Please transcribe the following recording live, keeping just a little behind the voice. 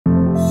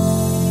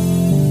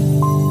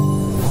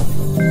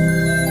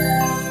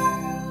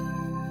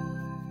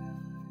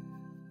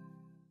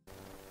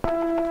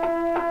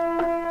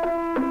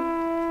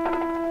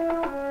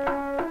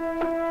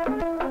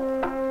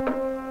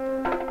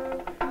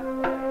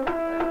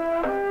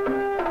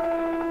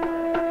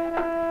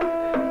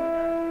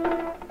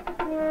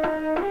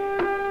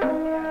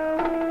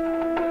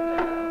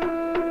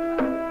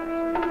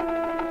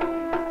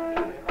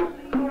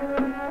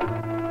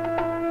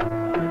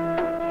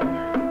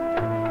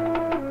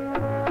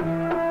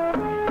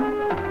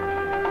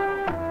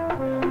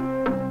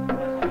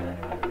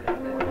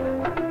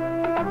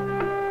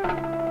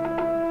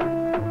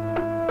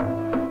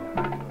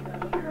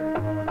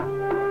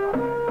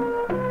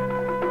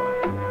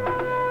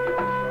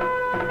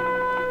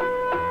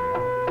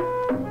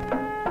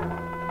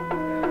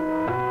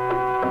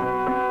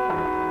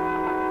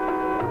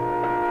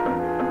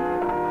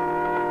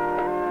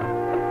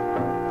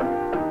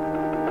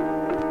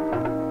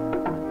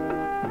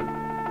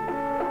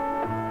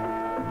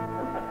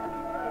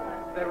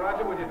Say,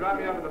 Roger, would you drop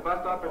me off at the bus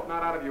stop if it's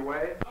not out of your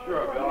way?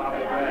 Sure, Bill. I'll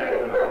be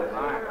back.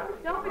 Fine.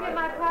 Don't forget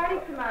my party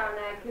tomorrow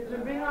night, kids,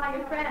 and bring all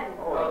your friends.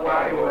 Oh,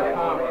 party will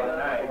come.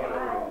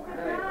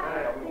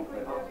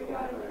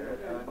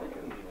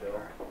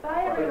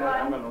 Bye,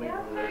 everyone.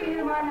 Yeah, see you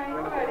tomorrow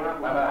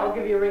night. I'll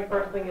give you a ring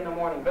first thing in the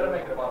morning. Better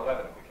make it about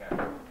 11 if we can.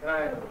 Can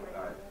I?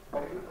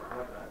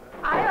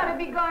 I ought to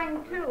be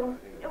going, too.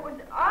 It was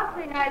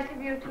awfully nice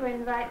of you to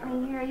invite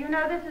me here. You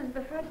know, this is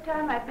the first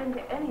time I've been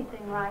to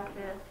anything like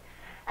this.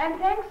 And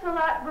thanks a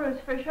lot, Bruce,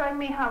 for showing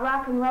me how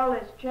rock and roll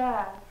is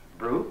jazz.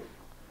 Bruce?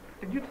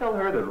 Did you tell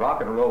her that rock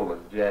and roll was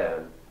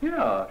jazz?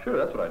 Yeah, sure,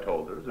 that's what I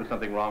told her. Is there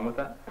something wrong with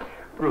that?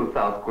 Bruce,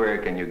 how square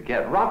can you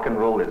get? Rock and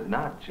roll is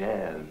not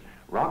jazz.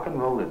 Rock and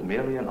roll is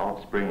merely an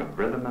offspring of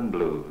rhythm and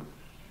blues.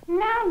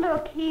 Now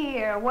look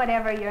here,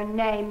 whatever your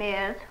name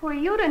is, who are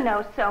you to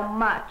know so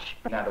much?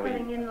 Natalie,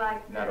 Putting in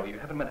like this? Natalie, you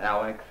haven't met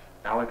Alex.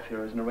 Alex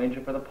here is an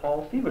arranger for the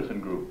Paul Severson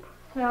group.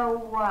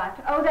 So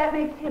what? Oh, that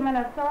makes him an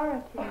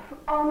authority.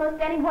 Almost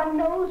anyone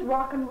knows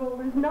rock and roll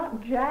is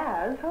not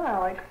jazz, huh,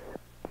 Alex?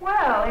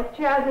 Well, if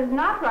jazz is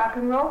not rock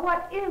and roll,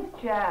 what is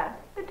jazz?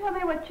 So tell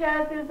me what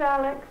jazz is,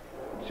 Alex.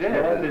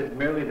 Jazz is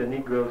merely the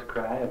Negro's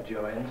cry of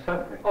joy and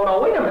suffering. Oh,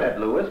 now, wait a minute,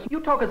 Louis. You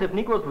talk as if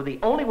Negroes were the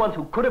only ones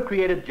who could have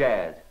created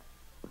jazz.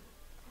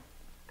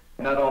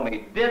 Not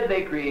only did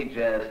they create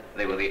jazz,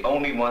 they were the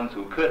only ones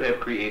who could have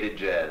created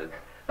jazz.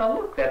 Now,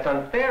 look, that's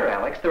unfair,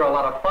 Alex. There are a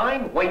lot of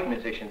fine white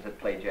musicians that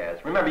play jazz.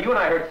 Remember, you and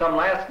I heard some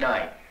last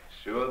night.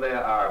 Sure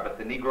there are, but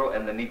the Negro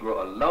and the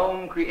Negro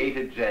alone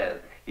created jazz.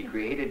 He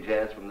created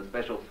jazz from the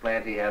special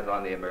slant he has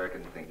on the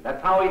American scene.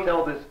 That's how he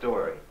tells his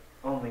story.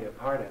 Only a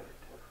part of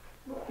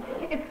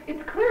it.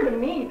 It's clear to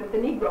me that the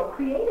Negro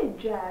created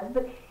jazz,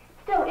 but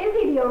still, is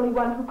he the only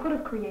one who could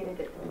have created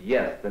it?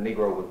 Yes, the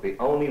Negro was the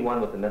only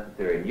one with the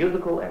necessary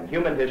musical and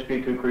human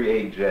history to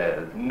create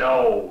jazz.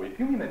 No, if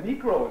you mean the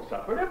Negro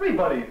suffered,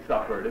 everybody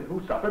suffered. And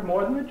who suffered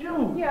more than the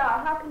Jews?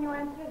 Yeah, how can you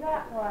answer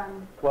that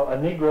one? Well, a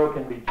Negro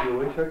can be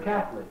Jewish or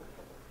Catholic.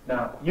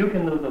 Now, you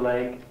can move the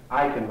leg,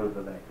 I can move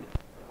the leg.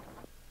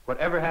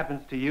 Whatever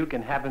happens to you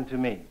can happen to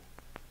me.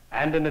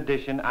 And in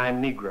addition,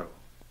 I'm Negro.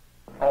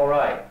 All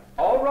right,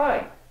 all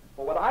right.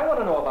 Well, what I want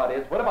to know about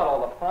is, what about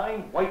all the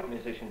fine white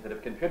musicians that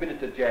have contributed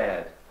to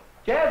jazz?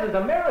 Jazz is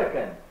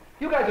American.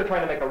 You guys are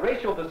trying to make a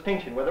racial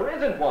distinction where there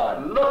isn't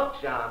one.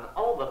 Look, John,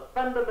 all the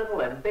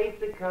fundamental and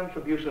basic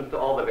contributions to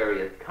all the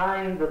various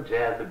kinds of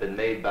jazz have been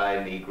made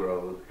by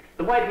Negroes.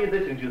 The white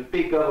musicians you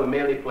speak of are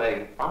merely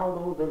playing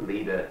follow the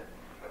leader.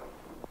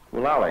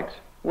 Well, Alex,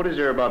 what is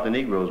there about the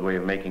Negro's way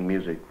of making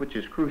music which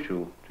is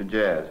crucial to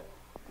jazz?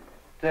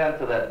 To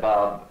answer that,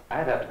 Bob,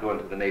 I'd have to go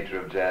into the nature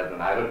of jazz,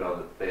 and I don't know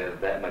that there's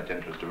that much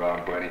interest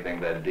around for anything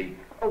that deep.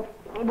 Oh,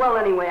 well,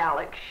 anyway,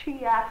 Alex,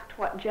 she asked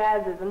what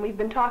jazz is, and we've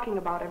been talking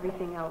about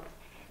everything else.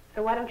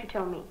 So why don't you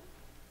tell me?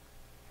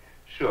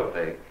 Sure,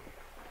 Faye.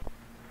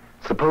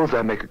 Suppose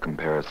I make a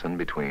comparison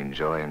between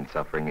joy and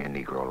suffering in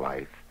Negro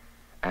life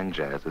and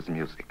jazz as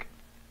music.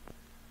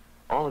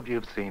 All of you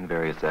have seen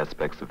various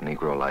aspects of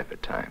Negro life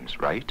at times,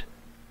 right?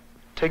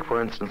 Take,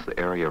 for instance, the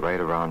area right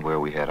around where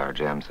we had our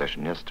jam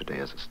session yesterday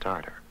as a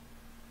starter.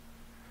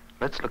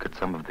 Let's look at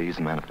some of these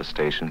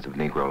manifestations of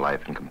Negro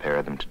life and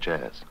compare them to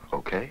jazz,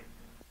 okay?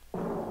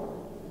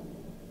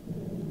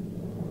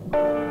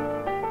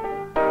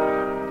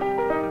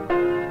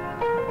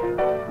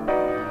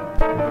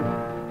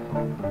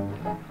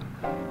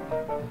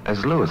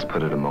 As Lewis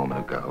put it a moment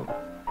ago,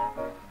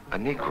 a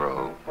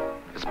Negro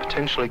is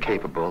potentially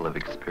capable of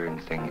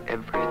experiencing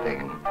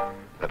everything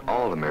that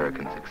all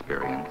Americans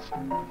experience,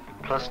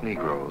 plus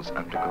Negroes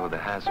undergo the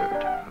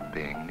hazard of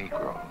being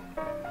Negro.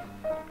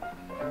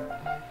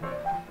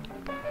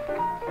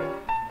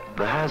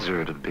 The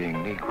hazard of being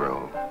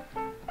Negro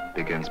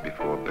begins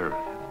before birth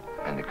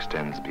and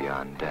extends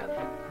beyond death.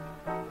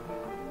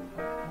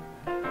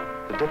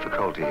 The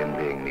difficulty in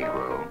being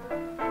Negro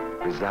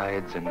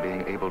resides in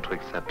being able to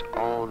accept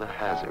all the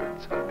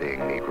hazards of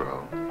being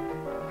Negro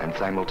and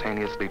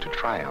simultaneously to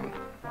triumph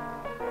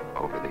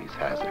over these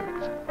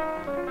hazards.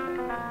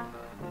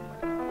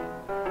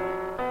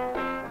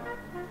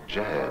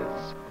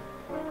 Jazz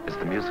is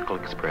the musical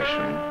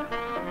expression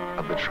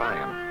of the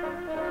triumph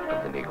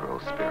of the Negro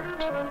spirit.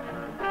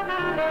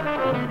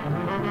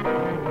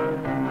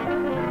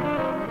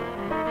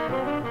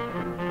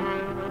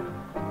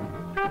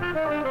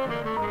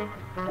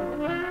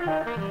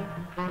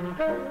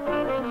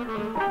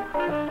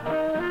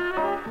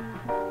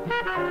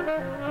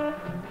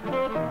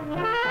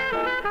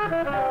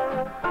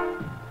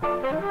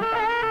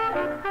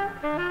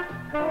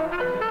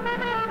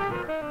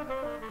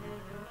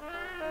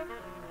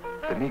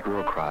 The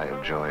Negro cry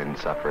of joy and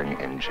suffering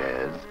in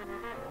jazz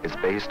is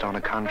based on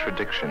a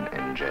contradiction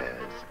in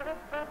jazz.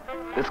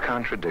 This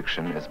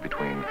contradiction is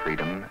between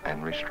freedom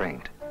and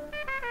restraint.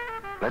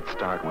 Let's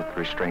start with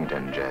restraint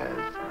in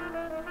jazz.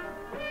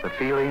 The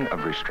feeling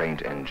of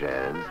restraint in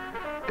jazz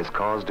is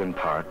caused in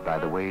part by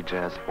the way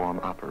jazz form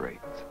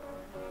operates.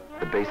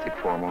 The basic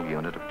formal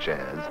unit of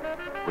jazz,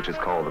 which is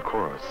called the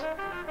chorus,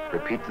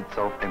 repeats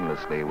itself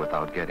endlessly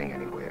without getting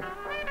anywhere.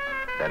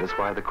 That is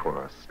why the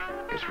chorus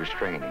is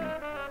restraining.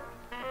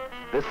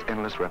 This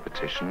endless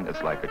repetition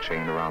is like a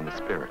chain around the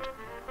spirit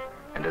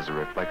and is a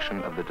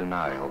reflection of the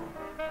denial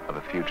of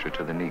a future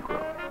to the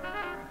Negro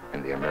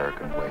in the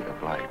American way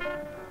of life.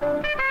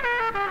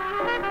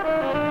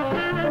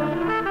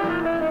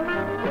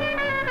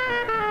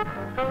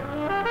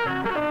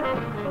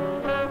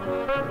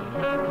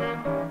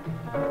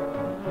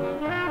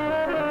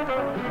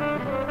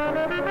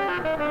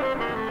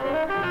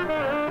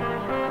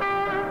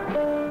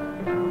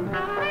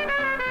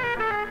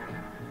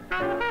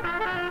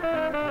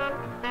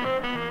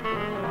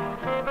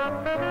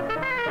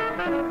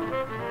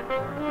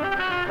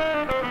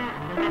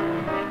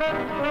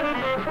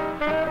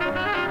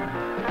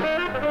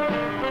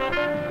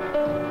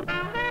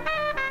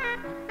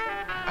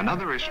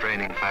 Another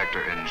restraining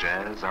factor in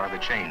jazz are the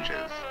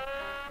changes.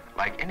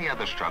 Like any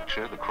other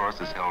structure, the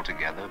chorus is held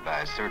together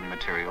by certain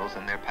materials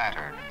and their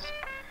patterns.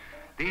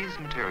 These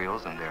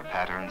materials and their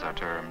patterns are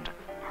termed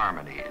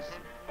harmonies.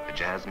 The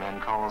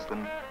jazzman calls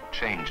them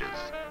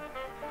changes.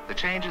 The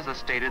changes are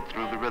stated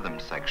through the rhythm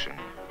section,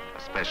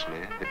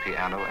 especially the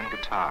piano and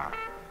guitar.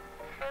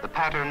 The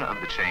pattern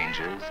of the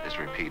changes is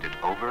repeated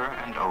over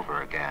and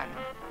over again.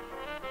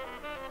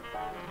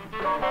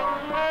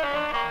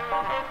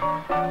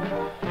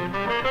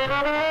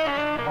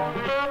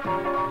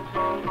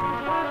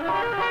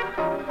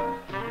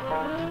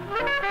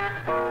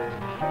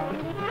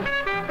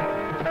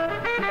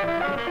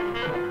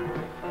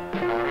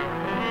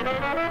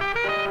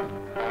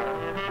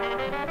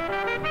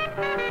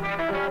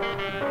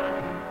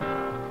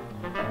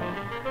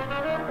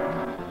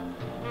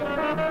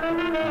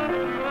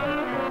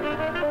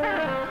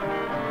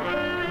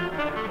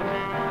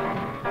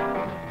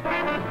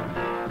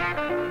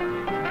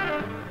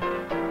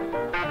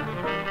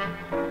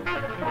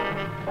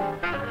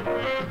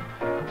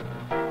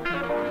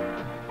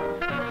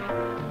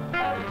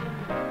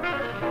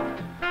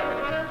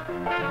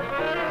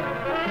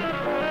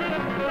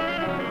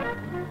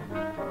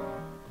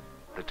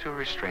 The two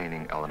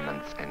restraining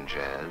elements in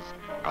jazz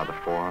are the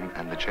form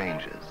and the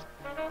changes.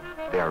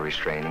 They are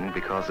restraining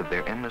because of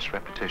their endless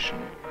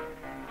repetition,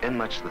 in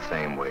much the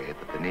same way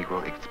that the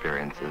Negro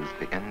experiences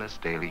the endless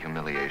daily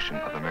humiliation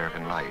of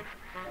American life,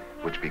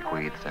 which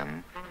bequeaths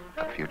him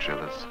a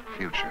futureless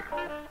future.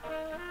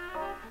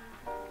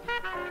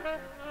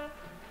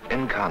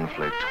 In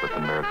conflict with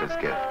America's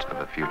gift of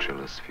a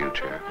futureless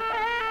future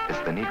is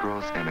the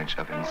Negro's image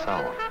of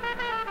himself.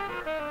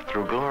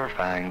 Through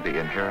glorifying the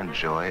inherent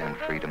joy and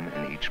freedom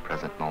in each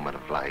present moment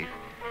of life,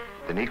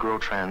 the Negro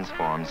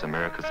transforms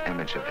America's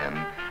image of him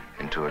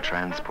into a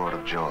transport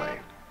of joy.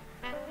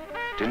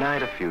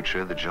 Denied a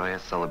future, the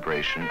joyous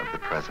celebration of the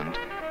present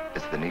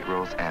is the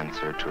Negro's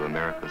answer to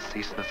America's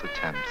ceaseless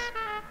attempts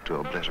to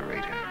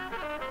obliterate him.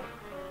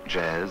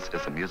 Jazz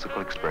is a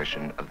musical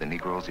expression of the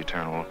Negro's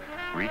eternal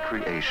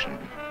recreation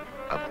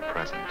of the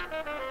present.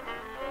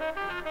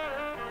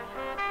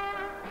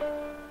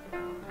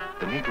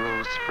 The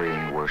Negro's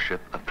freeing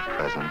worship of the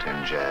present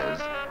in jazz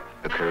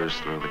occurs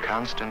through the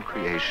constant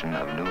creation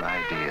of new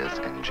ideas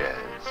in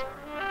jazz.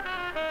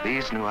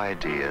 These new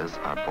ideas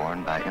are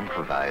born by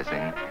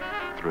improvising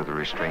through the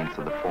restraints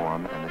of the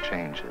form and the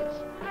changes.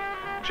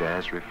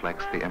 Jazz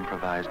reflects the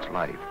improvised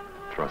life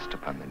thrust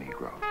upon the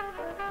Negro.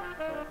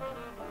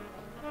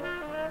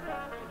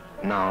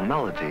 Now,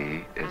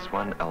 melody is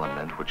one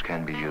element which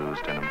can be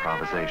used in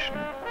improvisation.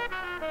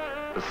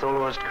 The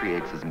soloist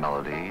creates his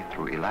melody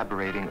through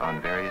elaborating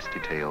on various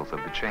details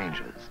of the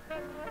changes.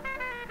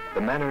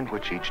 The manner in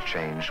which each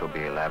change shall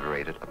be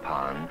elaborated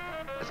upon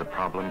is a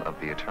problem of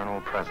the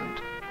eternal present.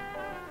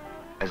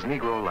 As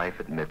Negro life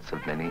admits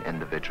of many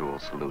individual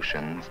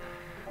solutions,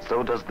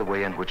 so does the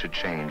way in which a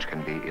change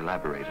can be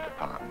elaborated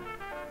upon.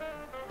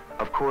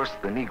 Of course,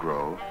 the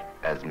Negro,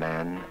 as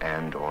man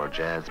and/or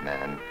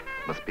jazzman,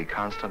 must be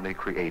constantly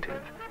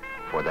creative,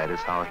 for that is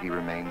how he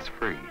remains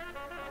free.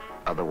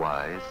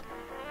 Otherwise,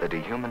 the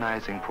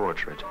dehumanizing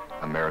portrait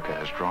America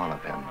has drawn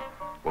of him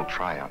will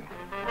triumph.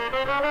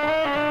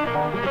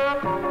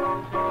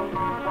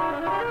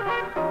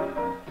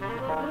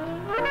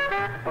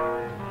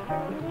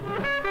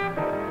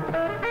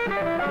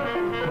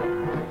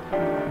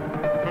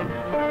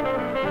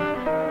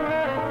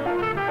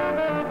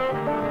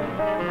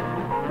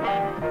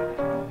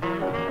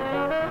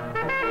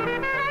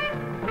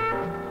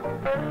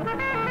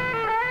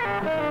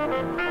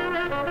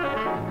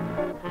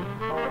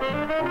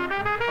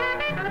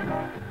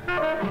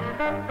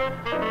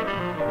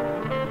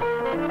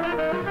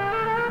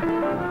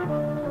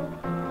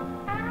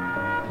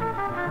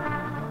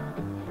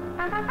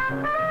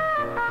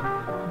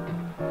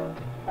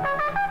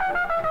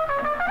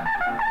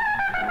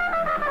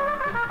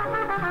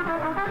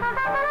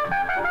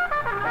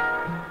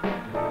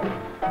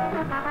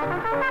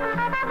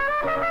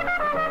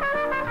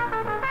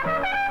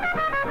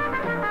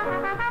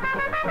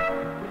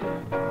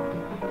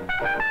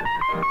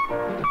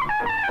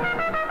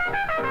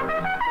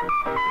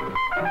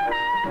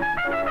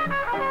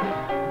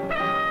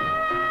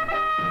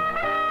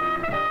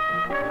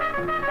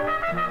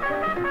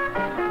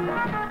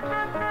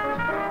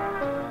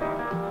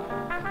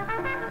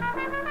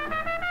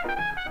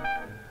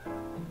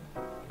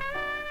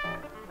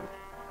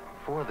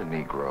 the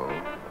Negro,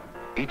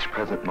 each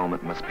present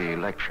moment must be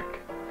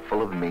electric,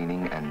 full of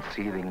meaning and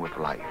seething with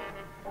life.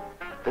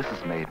 This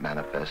is made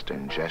manifest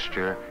in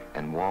gesture,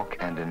 in walk,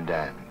 and in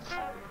dance.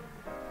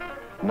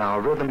 Now,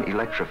 rhythm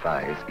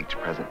electrifies each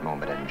present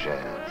moment in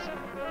jazz.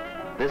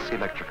 This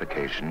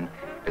electrification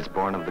is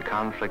born of the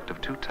conflict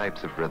of two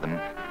types of rhythm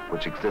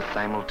which exist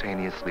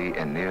simultaneously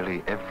in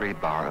nearly every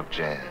bar of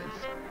jazz.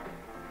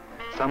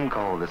 Some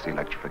call this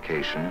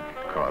electrification,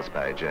 caused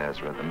by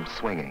jazz rhythm,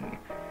 swinging,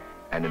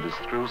 and it is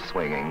through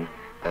swinging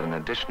that an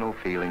additional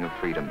feeling of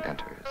freedom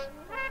enters.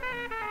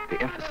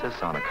 The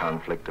emphasis on a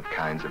conflict of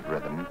kinds of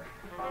rhythm,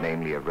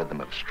 namely a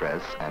rhythm of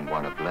stress and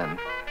one of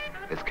length,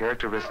 is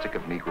characteristic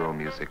of Negro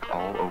music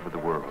all over the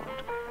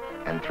world.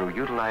 And through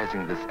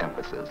utilizing this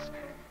emphasis,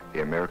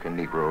 the American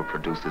Negro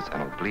produces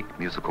an oblique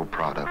musical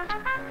product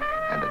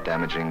and a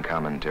damaging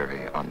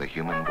commentary on the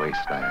human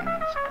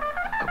wastelands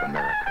of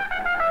America.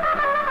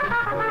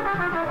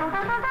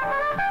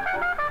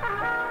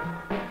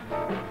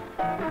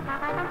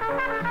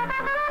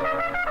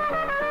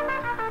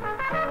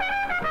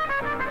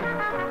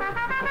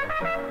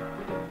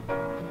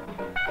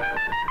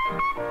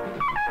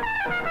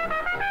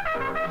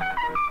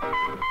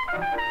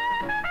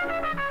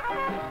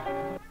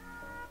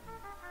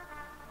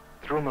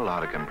 Through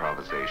melodic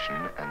improvisation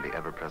and the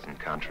ever-present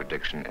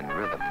contradiction in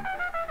rhythm,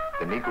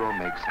 the Negro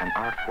makes an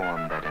art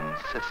form that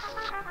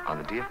insists on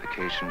the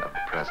deification of the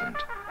present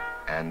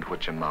and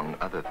which, among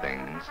other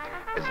things,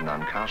 is an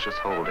unconscious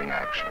holding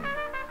action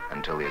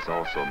until he is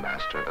also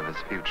master of his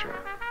future.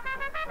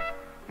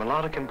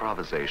 Melodic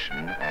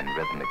improvisation and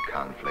rhythmic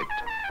conflict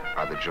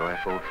are the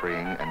joyful,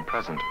 freeing, and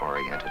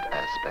present-oriented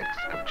aspects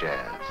of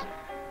jazz,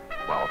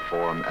 while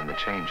form and the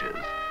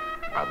changes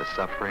are the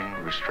suffering,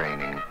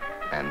 restraining,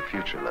 and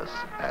futureless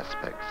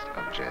aspects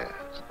of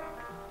jazz.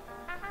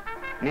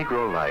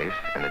 Negro life,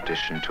 in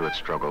addition to its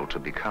struggle to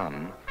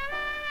become,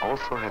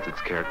 also has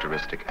its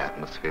characteristic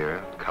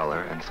atmosphere,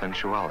 color, and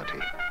sensuality.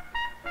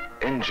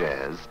 In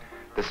jazz,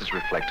 this is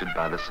reflected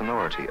by the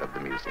sonority of the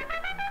music.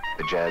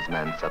 The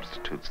jazzman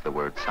substitutes the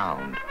word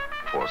sound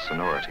for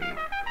sonority.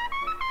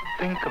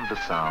 Think of the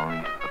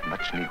sound of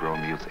much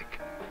Negro music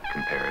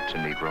compared to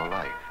Negro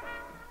life.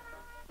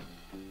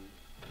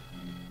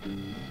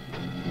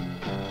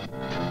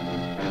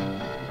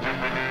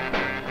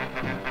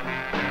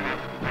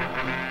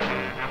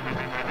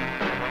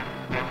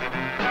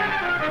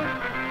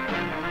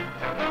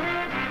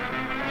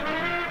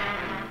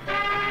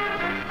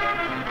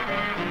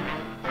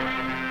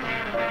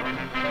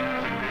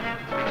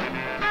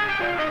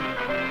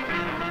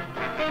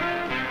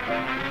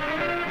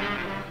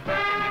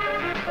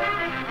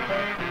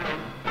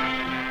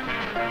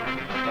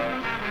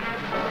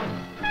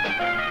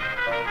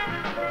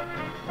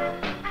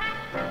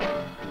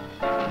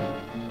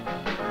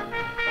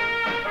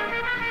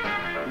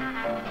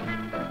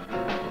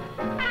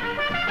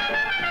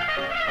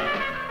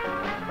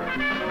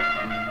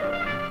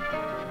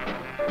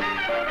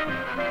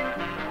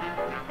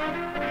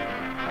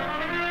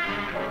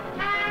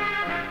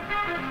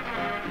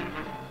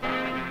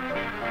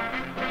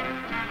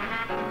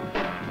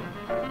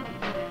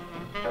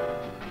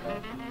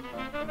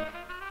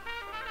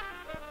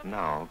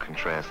 Now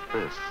contrast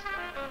this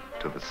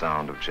to the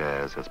sound of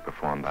jazz as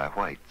performed by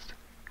whites,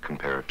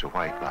 compared to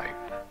white life.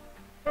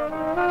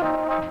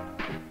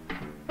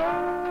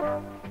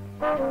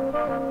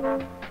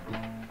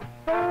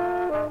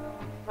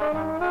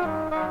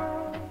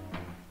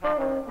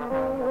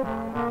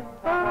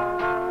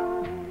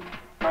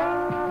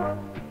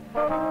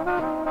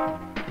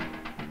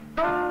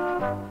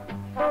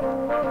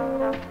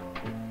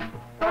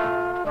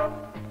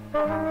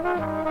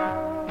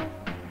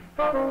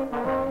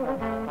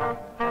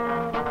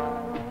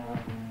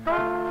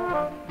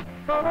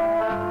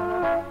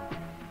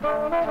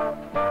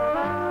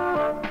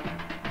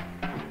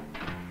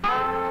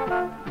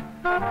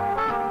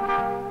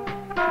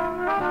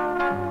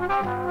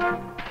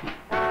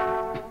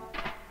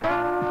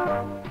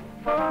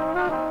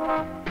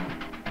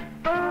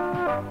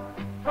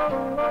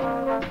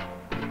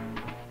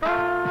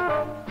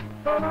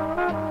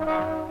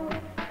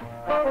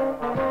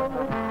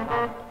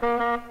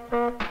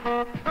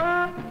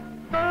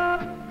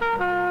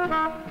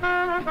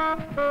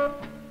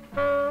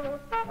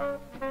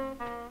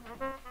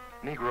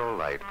 Negro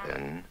life,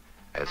 then,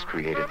 as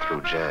created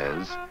through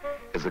jazz,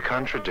 is a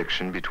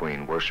contradiction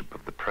between worship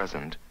of the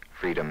present,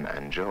 freedom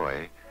and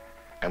joy,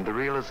 and the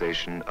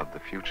realization of the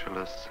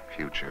futureless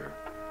future,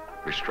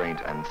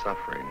 restraint and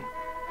suffering,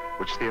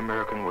 which the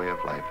American way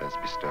of life has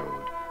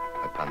bestowed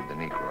upon the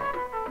Negro.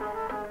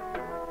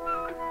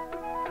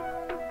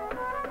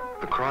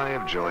 The cry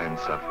of joy and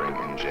suffering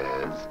in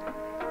jazz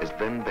is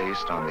then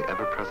based on the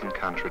ever-present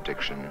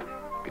contradiction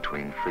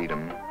between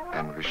freedom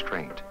and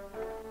restraint.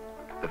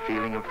 The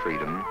feeling of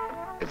freedom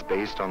is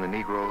based on the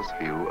Negro's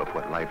view of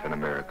what life in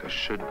America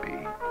should be,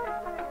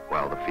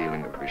 while the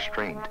feeling of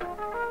restraint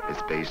is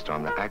based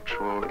on the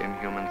actual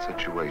inhuman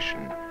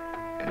situation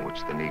in which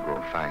the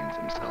Negro finds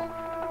himself.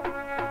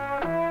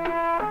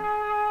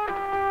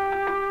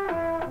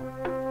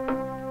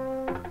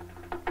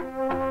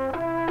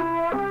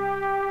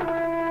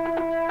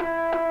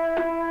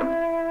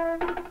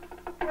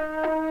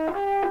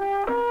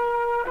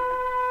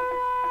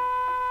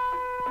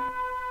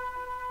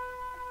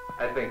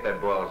 I think that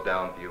boils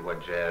down for you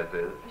what jazz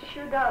is. It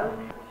sure does.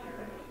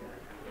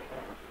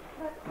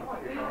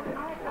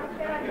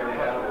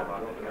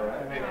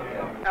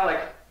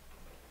 Alex,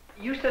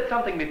 you said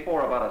something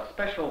before about a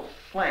special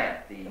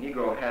slant the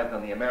Negro has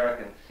on the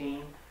American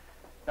scene.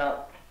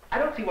 Now, I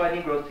don't see why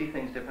Negroes see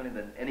things differently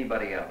than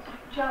anybody else.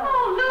 Joe.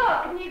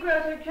 Oh, look,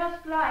 Negroes are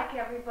just like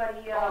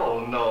everybody else.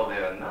 Oh, no,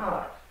 they're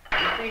not.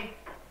 You see,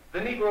 the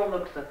Negro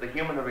looks at the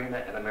human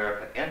arena in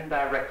America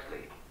indirectly.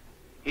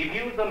 He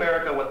views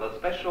America with a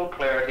special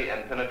clarity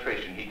and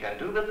penetration. He can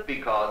do this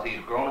because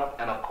he's grown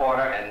up in a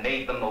corner and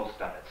made the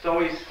most of it. So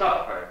he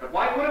suffered. But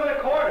why put him in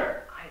a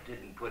corner? I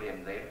didn't put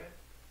him there.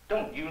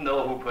 Don't you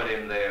know who put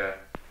him there?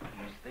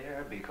 He's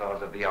there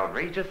because of the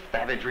outrageous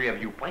savagery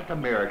of you white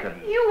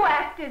Americans. You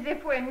act as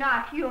if we're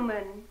not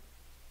human.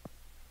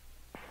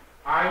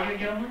 Are you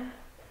human?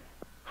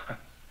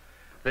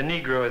 The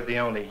Negro is the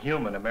only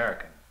human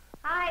American.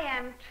 I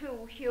am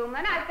too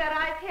human. I've got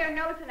eyes, hair,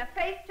 nose, and a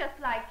face just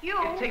like you.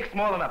 It takes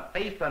more than a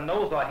face, a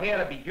nose, or hair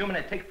to be human.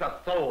 It takes a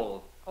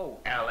soul. Oh,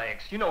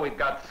 Alex, you know we've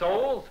got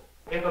souls.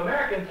 If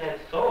Americans had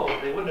souls,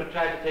 they wouldn't have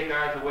tried to take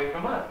ours away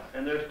from us.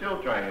 And they're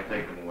still trying to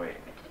take them away.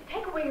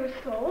 Take away your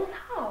souls?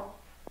 How?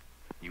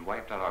 You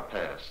wiped out our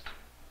past.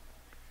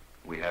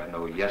 We have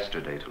no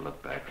yesterday to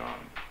look back on.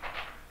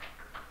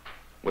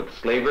 With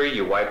slavery,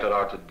 you wiped out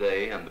our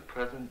today, and the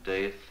present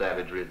day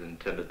savagery is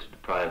intended to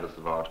deprive us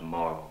of our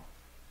tomorrow.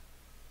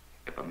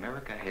 If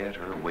America had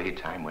her way,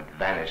 time would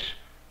vanish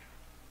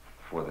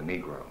for the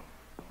Negro.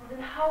 Well, then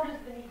how does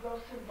the Negro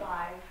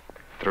survive?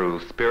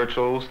 Through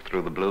spirituals,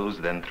 through the blues,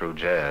 then through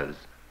jazz,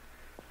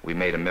 we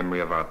made a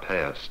memory of our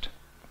past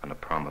and a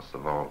promise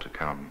of all to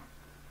come.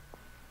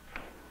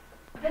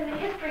 Then the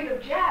history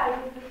of jazz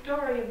is the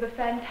story of the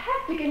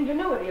fantastic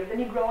ingenuity of the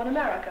Negro in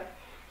America.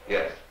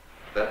 Yes,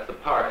 that's the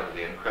part of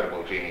the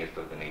incredible genius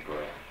of the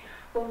Negro.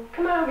 Well,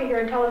 come on over here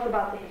and tell us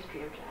about the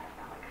history of jazz,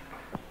 Alex.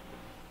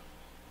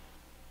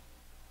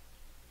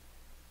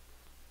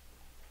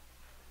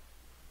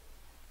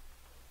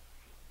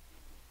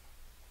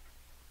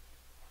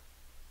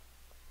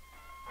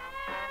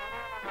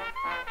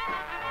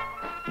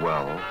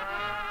 Well,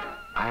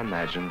 I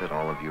imagine that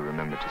all of you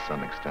remember to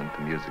some extent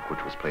the music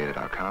which was played at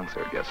our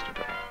concert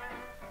yesterday.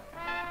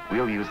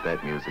 We'll use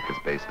that music as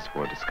basis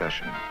for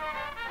discussion.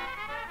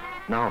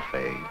 Now,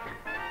 Faye,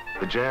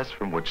 the jazz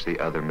from which the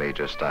other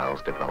major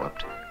styles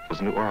developed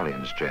was New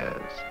Orleans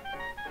jazz.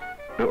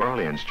 New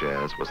Orleans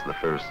jazz was the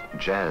first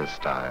jazz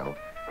style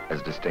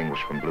as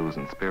distinguished from blues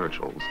and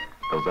spirituals,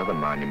 those other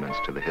monuments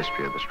to the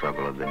history of the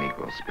struggle of the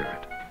Negro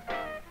spirit.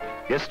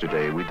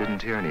 Yesterday, we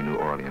didn't hear any New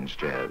Orleans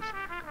jazz,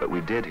 but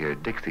we did hear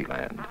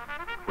Dixieland,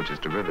 which is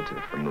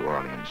derivative from New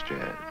Orleans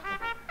jazz.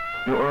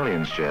 New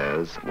Orleans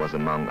jazz was,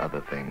 among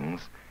other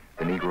things,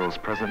 the Negro's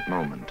present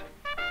moment,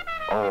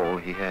 all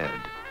he had,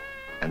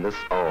 and this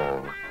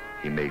all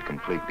he made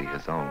completely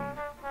his own.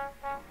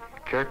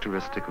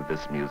 Characteristic of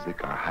this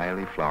music are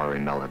highly flowery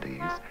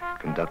melodies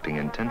conducting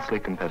intensely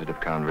competitive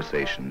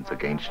conversations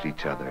against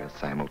each other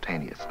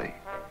simultaneously.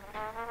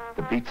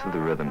 The beats of the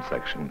rhythm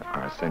section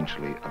are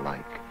essentially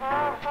alike.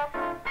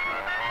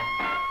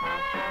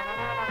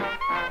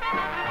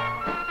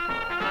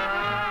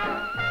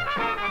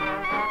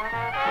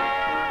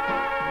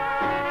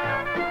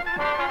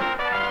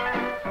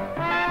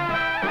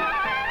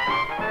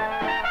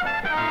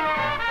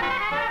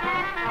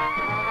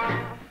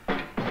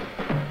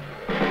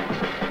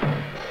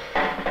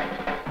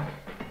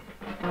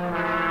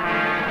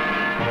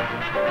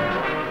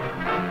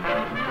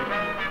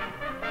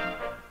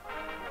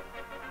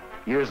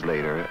 Years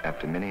later,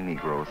 after many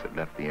Negroes had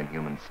left the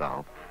inhuman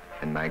South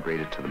and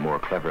migrated to the more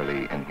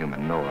cleverly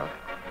inhuman North,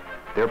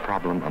 their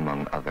problem,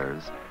 among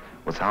others,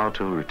 was how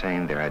to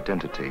retain their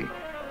identity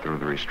through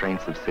the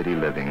restraints of city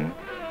living,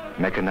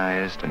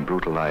 mechanized and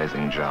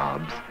brutalizing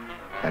jobs,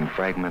 and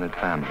fragmented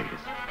families.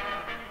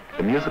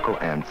 The musical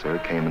answer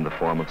came in the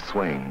form of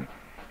swing,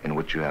 in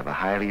which you have a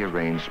highly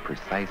arranged,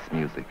 precise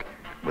music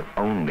with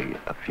only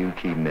a few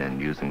key men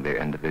using their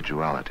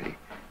individuality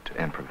to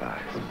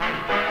improvise.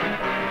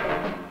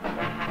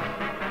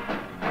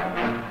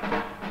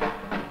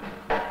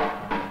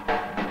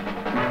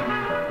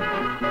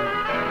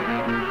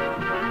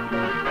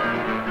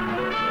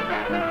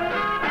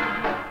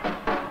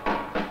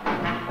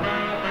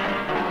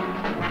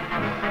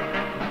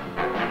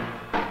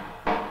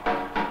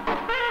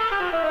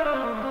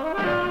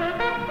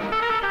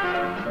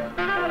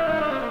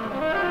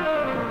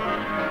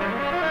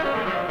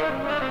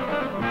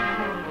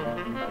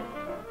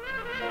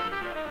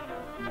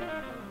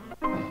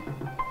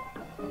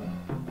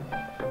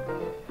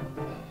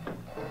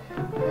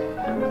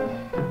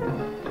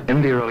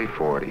 In the early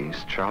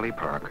 40s, Charlie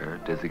Parker,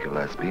 Dizzy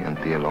Gillespie, and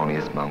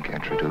Thelonious Monk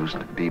introduced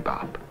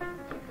bebop.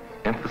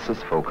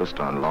 Emphasis focused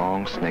on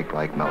long,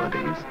 snake-like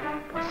melodies,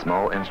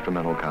 small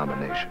instrumental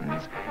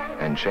combinations,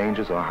 and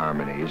changes or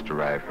harmonies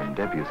derived from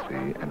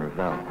Debussy and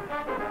Ravel.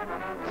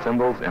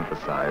 Cymbals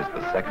emphasized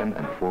the second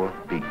and fourth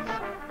beats,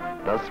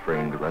 thus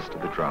freeing the rest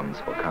of the drums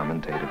for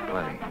commentated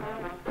playing.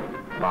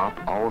 Bop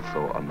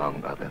also,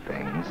 among other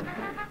things,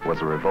 was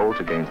a revolt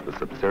against the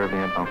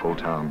subservient Uncle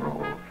Tom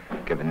role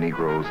given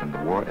Negroes in the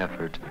war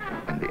effort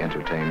and the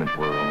entertainment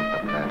world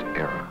of that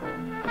era.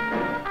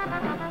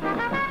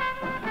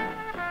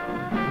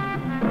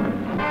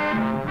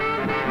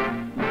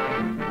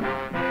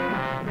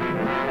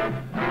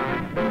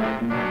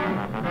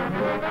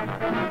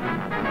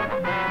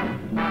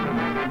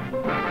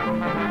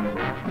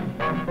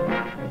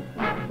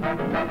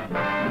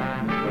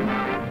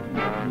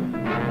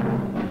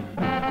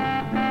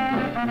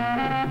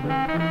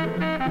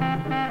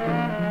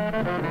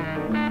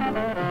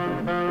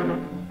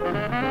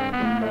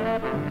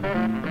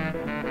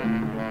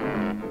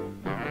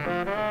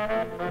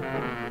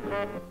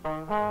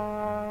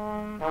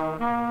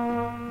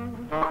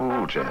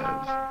 Cool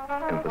jazz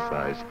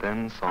emphasized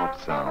thin,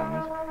 soft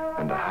sounds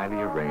and a highly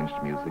arranged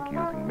music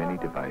using many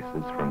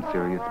devices from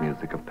serious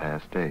music of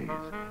past days.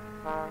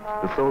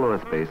 The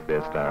soloists based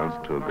their styles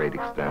to a great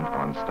extent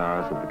on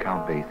stars of the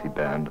Count Basie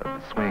band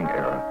of the swing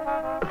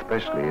era,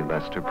 especially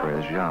Lester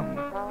Prez Young.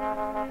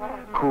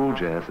 Cool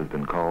jazz has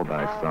been called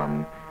by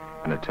some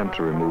an attempt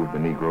to remove the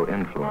Negro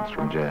influence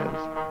from jazz,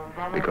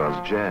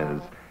 because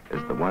jazz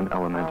is the one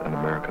element in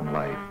American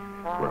life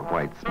where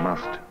whites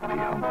must be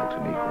humble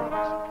to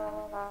Negroes.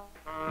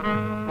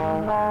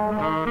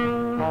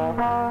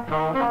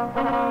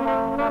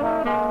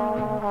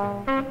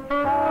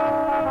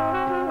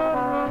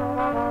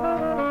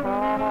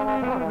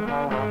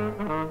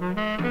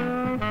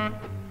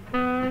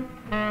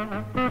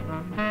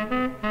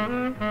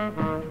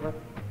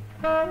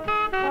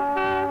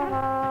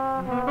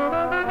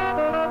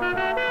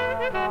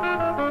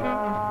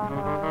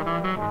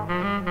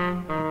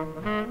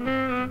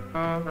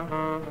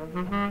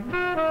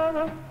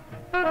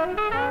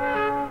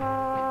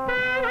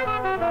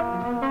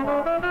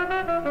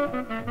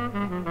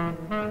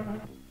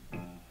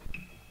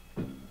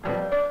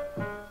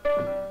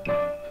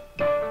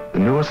 The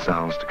newest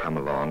sounds to come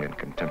along in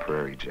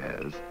contemporary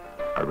jazz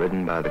are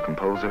written by the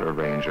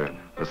composer-arranger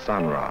the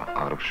Sun Ra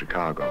out of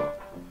Chicago.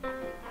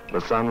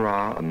 The Sun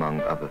Ra,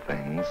 among other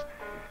things,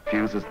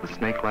 fuses the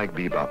snake-like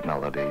bebop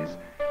melodies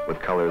with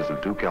colors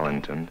of Duke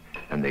Ellington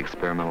and the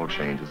experimental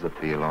changes of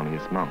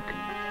Thelonious Monk.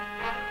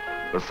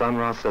 The Sun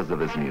Ra says of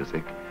his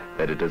music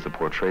that it is a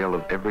portrayal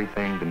of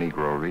everything the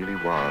Negro really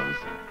was,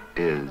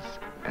 is,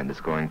 and is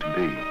going to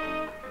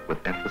be,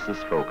 with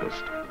emphasis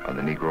focused on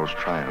the Negro's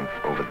triumph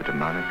over the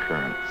demonic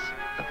currents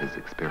of his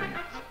experience.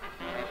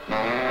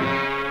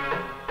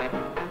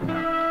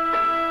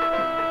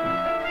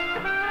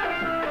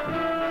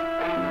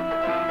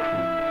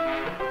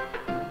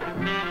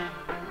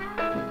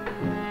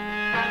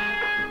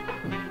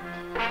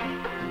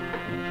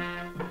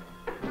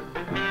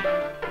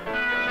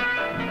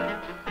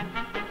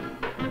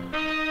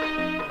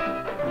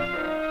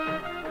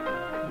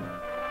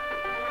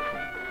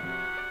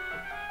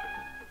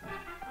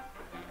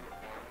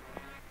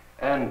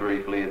 And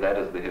briefly, that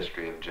is the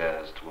history of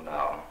jazz till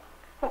now.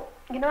 Well,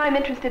 you know, I'm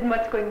interested in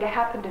what's going to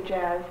happen to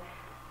jazz.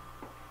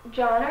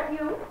 John, aren't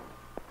you?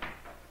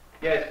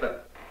 Yes,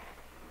 but...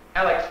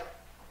 Alex,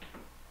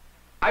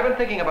 I've been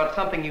thinking about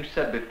something you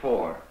said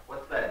before.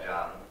 What's that,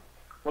 John?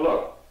 Well,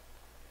 look.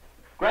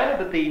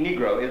 Granted that the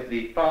Negro is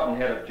the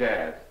fountainhead of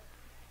jazz,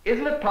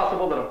 isn't it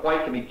possible that a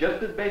white can be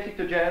just as basic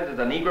to jazz as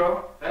a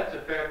Negro? That's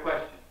a fair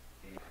question.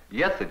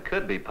 Yes, it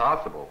could be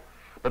possible,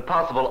 but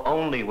possible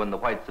only when the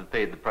whites have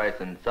paid the price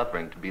in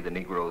suffering to be the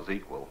Negro's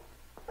equal.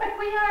 But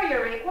we are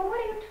your equal. What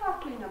are you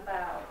talking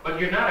about? But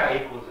you're not our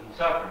equals in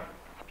suffering.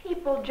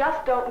 People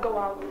just don't go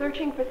out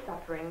searching for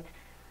suffering.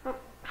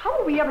 How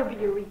will we ever be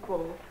your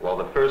equals? Well,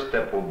 the first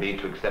step will be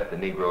to accept the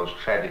Negro's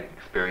tragic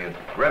experience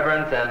with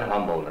reverence and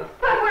humbleness.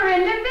 But we're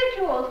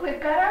individuals.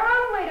 We've got our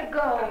own way to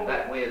go. And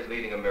that way is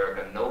leading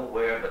America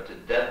nowhere but to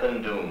death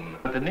and doom.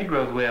 But the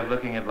Negro's way of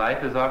looking at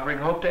life is offering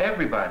hope to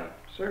everybody.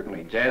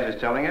 Certainly. Jazz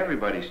is telling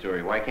everybody's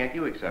story. Why can't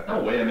you accept it?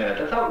 Oh, wait a minute.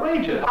 That's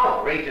outrageous.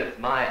 Outrageous,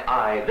 my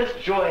eye. This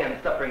joy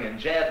and suffering in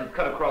jazz has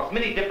cut across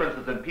many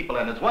differences in people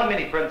and has won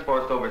many friends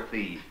for us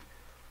overseas.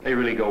 They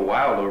really go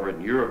wild over it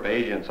in Europe,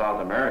 Asia, and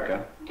South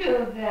America. Do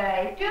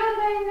they? Do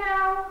they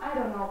now? I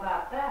don't know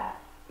about that.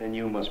 Then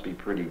you must be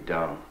pretty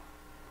dumb.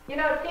 You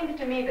know, it seems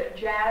to me that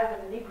jazz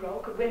and the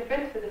Negro could win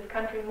friends for this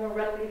country more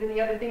readily than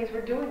the other things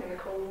we're doing in the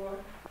Cold War.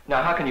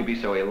 Now, how can you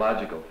be so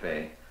illogical,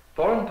 Fay?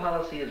 Foreign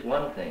policy is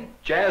one thing.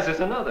 Jazz is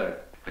another.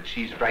 But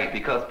she's right,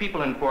 because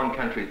people in foreign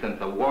countries sense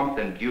the warmth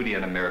and beauty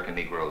in American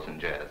Negroes in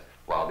jazz,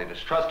 while they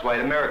distrust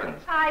white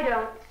Americans. I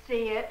don't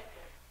see it.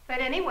 But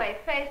anyway,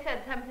 Faye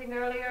said something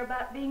earlier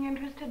about being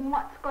interested in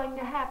what's going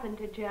to happen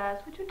to jazz.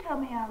 Would you tell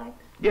me, Alex?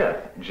 Yes,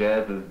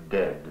 jazz is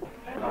dead.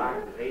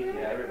 Well,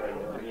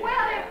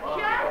 if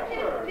jazz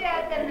is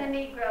dead, then the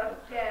Negro's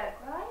dead,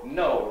 right?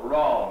 No,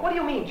 wrong. What do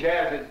you mean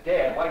jazz is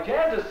dead? Why,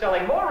 jazz is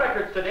selling more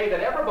records today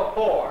than ever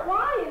before.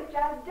 Why is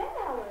jazz dead,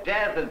 Alex?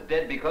 Jazz is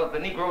dead because the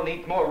Negro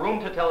needs more room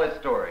to tell his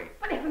story.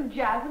 But isn't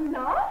jazz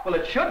enough? Well,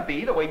 it should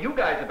be, the way you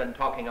guys have been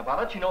talking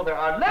about it. You know, there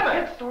are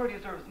limits. His story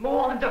deserves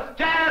more than just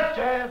jazz,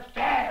 jazz,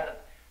 jazz.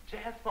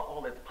 Jazz, for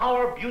all its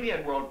power, beauty,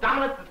 and world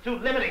dominance, is too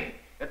limiting.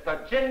 It's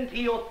a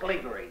genteel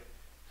slavery.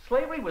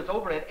 Slavery was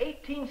over in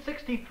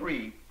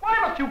 1863. Why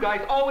must you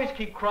guys always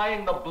keep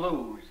crying the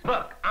blues?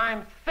 Look,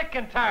 I'm sick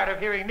and tired of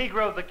hearing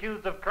Negroes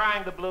accused of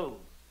crying the blues.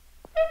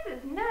 This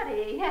is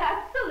nutty,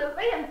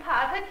 absolutely and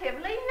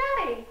positively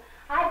nutty.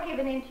 I've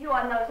given in to you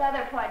on those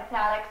other points,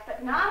 Alex,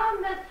 but not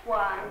on this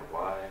one.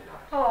 Why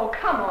not? Oh,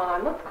 come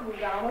on. Let's cool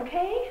down,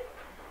 okay?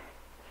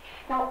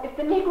 Now, if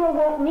the Negro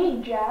won't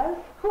need jazz,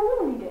 who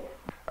will need it?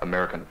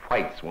 American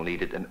whites will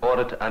need it in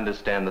order to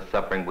understand the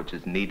suffering which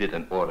is needed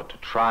in order to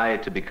try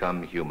to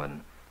become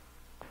human.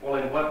 Well,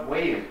 in what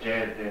way is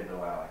jazz dead,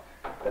 though, Alex?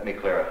 Let me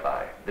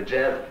clarify. The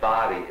jazz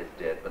body is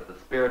dead, but the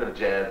spirit of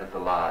jazz is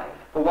alive.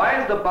 But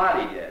why is the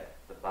body dead?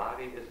 The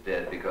body is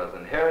dead because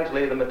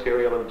inherently the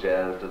material of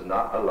jazz does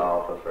not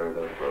allow for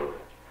further growth.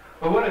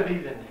 Well, what are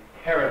these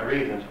inherent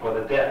reasons for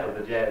the death of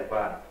the jazz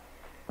body?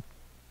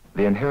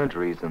 The inherent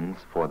reasons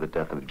for the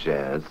death of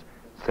jazz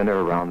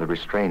center around the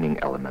restraining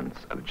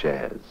elements of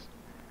jazz.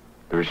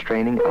 The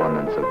restraining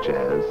elements of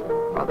jazz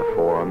are the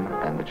form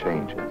and the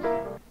changes.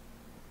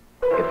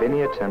 If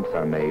any attempts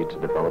are made to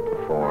develop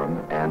the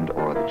form and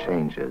or the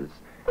changes,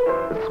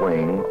 the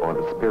swing or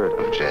the spirit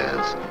of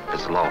jazz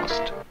is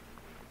lost.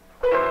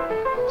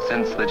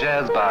 Since the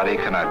jazz body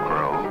cannot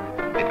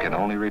grow, it can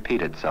only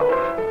repeat itself.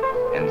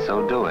 In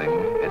so doing,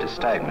 it is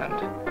stagnant.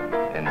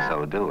 In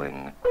so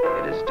doing,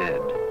 it is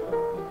dead.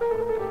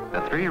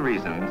 The three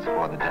reasons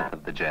for the death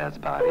of the jazz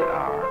body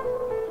are: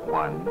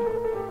 1,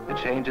 the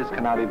changes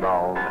cannot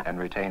evolve and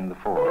retain the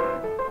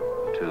form.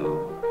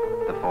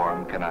 2, the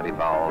form cannot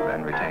evolve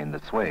and retain the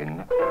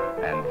swing.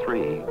 And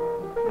 3,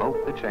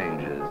 both the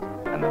changes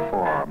and the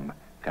form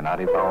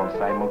cannot evolve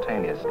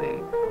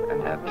simultaneously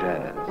and have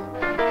jazz.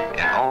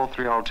 In all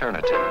three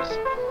alternatives,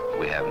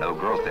 we have no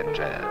growth in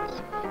jazz,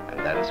 and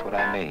that is what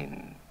I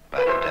mean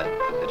by the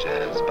death of the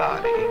jazz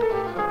body.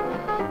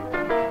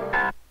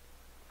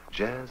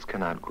 Jazz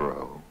cannot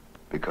grow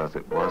because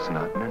it was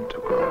not meant to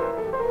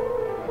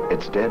grow.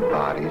 Its dead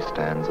body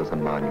stands as a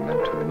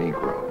monument to the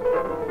Negro,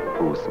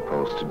 who was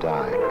supposed to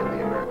die in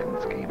the American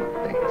scheme of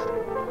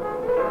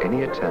things.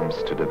 Any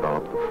attempts to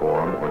develop the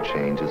form or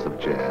changes of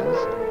jazz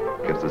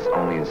gives us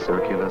only a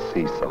circular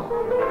seesaw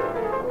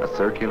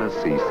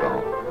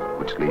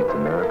which leads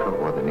America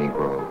or the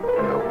Negro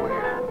nowhere.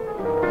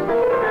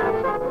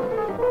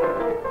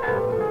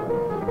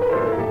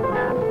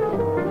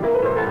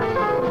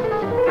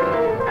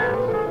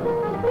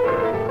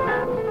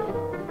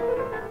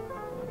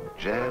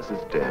 Jazz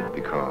is dead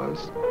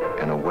because,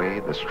 in a way,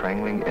 the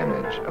strangling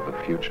image of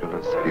a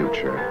futureless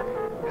future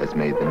has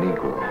made the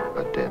Negro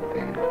a dead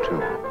thing,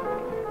 too.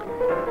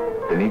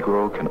 The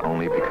Negro can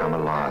only become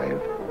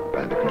alive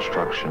by the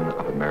construction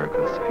of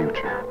America's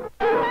future.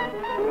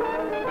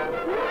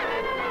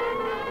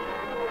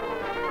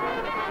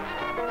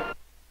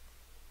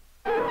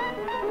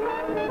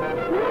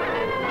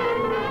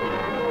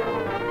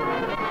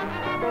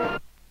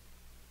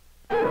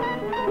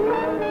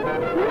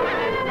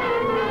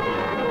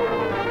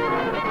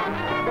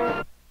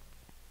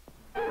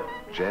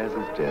 Jazz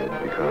is dead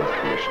because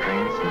the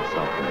restraints and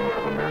suffering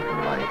of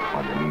American life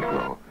on the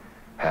Negro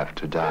have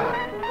to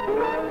die.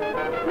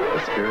 The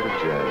spirit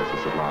of jazz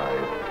is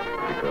alive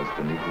because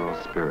the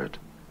Negro spirit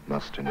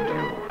must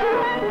endure.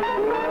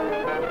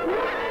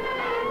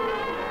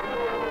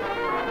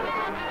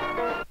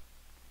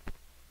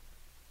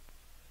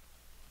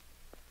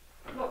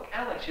 Look,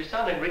 Alex, you're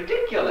sounding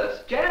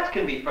ridiculous. Jazz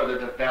can be further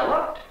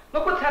developed.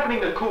 Look what's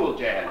happening to cool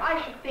jazz.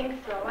 I should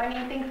think so. I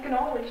mean, things can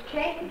always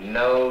change.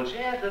 No,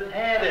 jazz has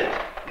had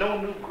it. No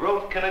new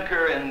growth can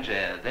occur in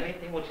jazz.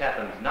 Anything which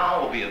happens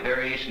now will be a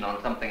variation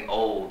on something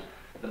old.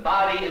 The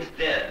body is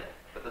dead,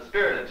 but the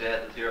spirit of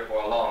jazz is here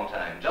for a long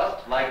time,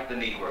 just like the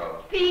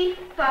Negro. Fee,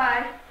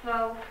 fi,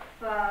 fo,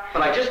 fi.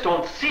 But I just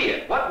don't see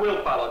it. What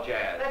will follow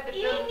jazz?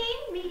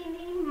 Eeny,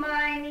 meeny,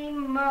 miny,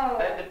 mo.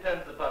 That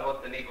depends upon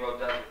what the Negro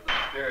does with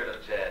the spirit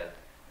of jazz.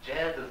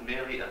 Jazz is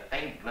merely a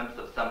faint glimpse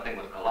of something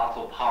with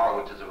colossal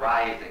power which is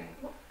arising.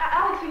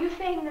 Alex, are you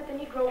saying that the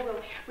Negro will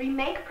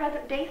remake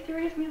present-day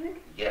serious music?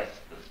 Yes,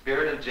 the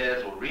spirit of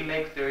jazz will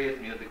remake serious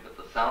music, but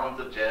the sounds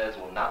of jazz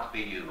will not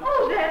be used.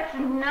 Oh, that's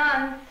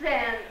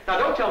nonsense. Now,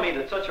 don't tell me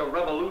that such a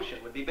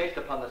revolution would be based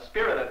upon the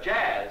spirit of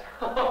jazz.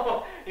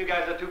 You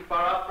guys are too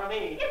far out for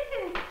me.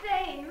 It's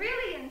insane,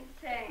 really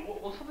insane.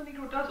 Well, so the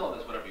Negro does all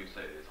this, whatever you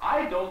say it is.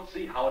 I don't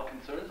see how it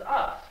concerns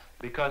us.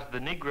 Because the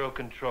Negro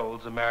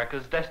controls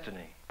America's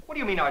destiny. What do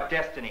you mean, our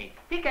destiny?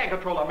 He can't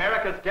control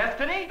America's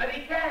destiny. But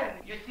he can.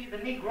 You see, the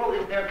Negro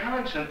is their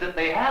conscience if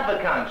they have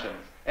a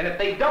conscience. And if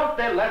they don't,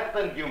 they're less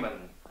than human.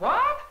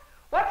 What?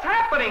 What's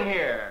happening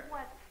here?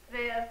 What's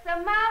this, a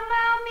Mau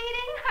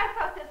meeting? I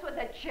thought this was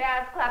a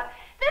jazz club.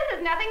 This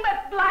is nothing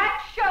but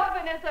black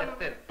chauvinism.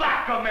 That's it.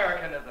 Black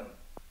Americanism.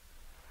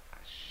 I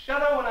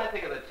shudder when I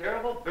think of the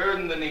terrible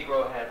burden the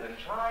Negro has in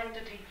trying to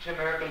teach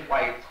American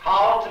whites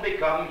how to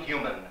become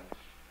human.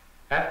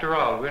 After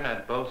all, we're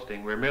not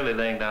boasting. We're merely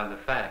laying down the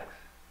facts.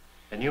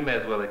 And you may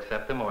as well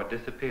accept them or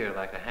disappear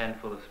like a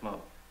handful of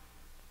smoke.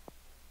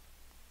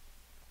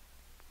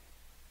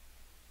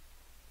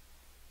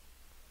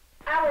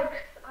 Alex,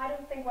 I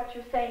don't think what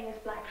you're saying is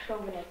black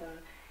chauvinism.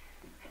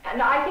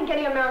 And I think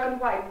any American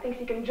white who thinks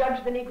he can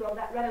judge the Negro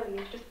that readily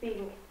is just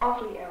being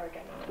awfully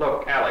arrogant.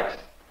 Look, Alex,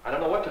 I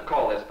don't know what to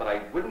call this, but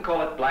I wouldn't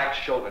call it black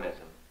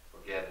chauvinism.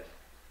 Forget it.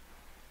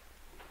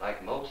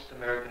 Like most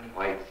American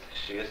whites,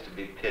 she is to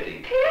be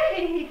pitied.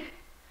 Pitied?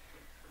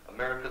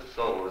 America's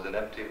soul is an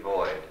empty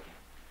void.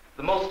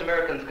 The most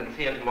Americans can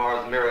see in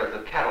tomorrow's mirror is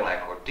a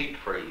Cadillac or deep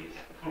freeze.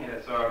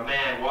 Yes, or a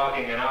man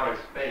walking in outer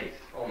space.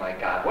 Oh, my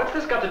God. What's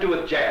this got to do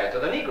with jazz or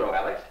the Negro,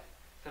 Alex?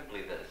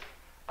 Simply this.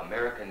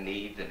 America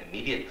needs an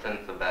immediate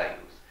sense of values.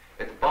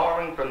 It's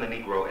borrowing from the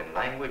Negro in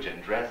language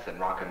and dress and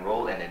rock and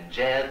roll and in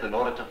jazz in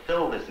order to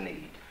fill this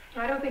need.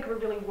 I don't think we're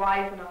really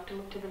wise enough to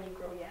look to the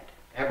Negro yet.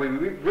 Have we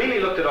really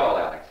looked at all,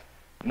 Alex?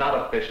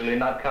 Not officially,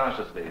 not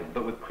consciously,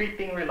 but with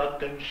creeping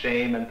reluctance,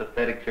 shame, and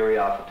pathetic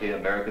curiosity,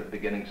 America's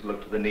beginning to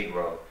look to the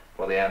Negro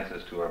for the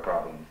answers to her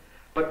problems.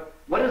 But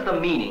what is the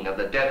meaning of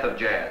the death of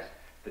jazz?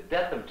 The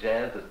death of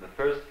jazz is the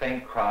first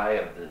faint cry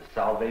of the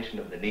salvation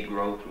of the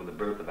Negro through the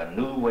birth of a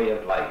new way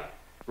of life.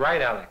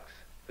 Right, Alex.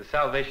 The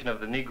salvation of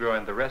the Negro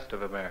and the rest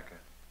of America.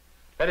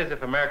 That is,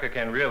 if America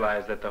can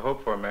realize that the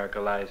hope for America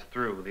lies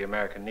through the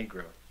American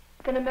Negro.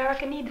 Then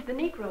America needs the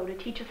Negro to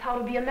teach us how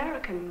to be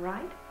American,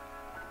 right?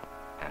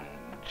 And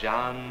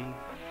John,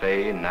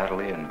 Fay,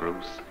 Natalie, and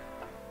Bruce,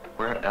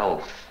 where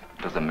else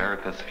does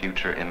America's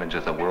future image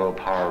as a world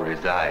power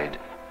reside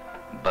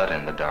but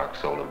in the dark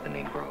soul of the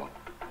Negro,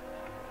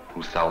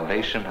 whose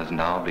salvation has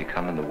now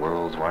become in the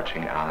world's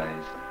watching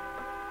eyes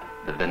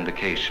the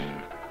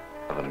vindication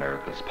of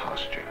America's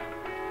posture?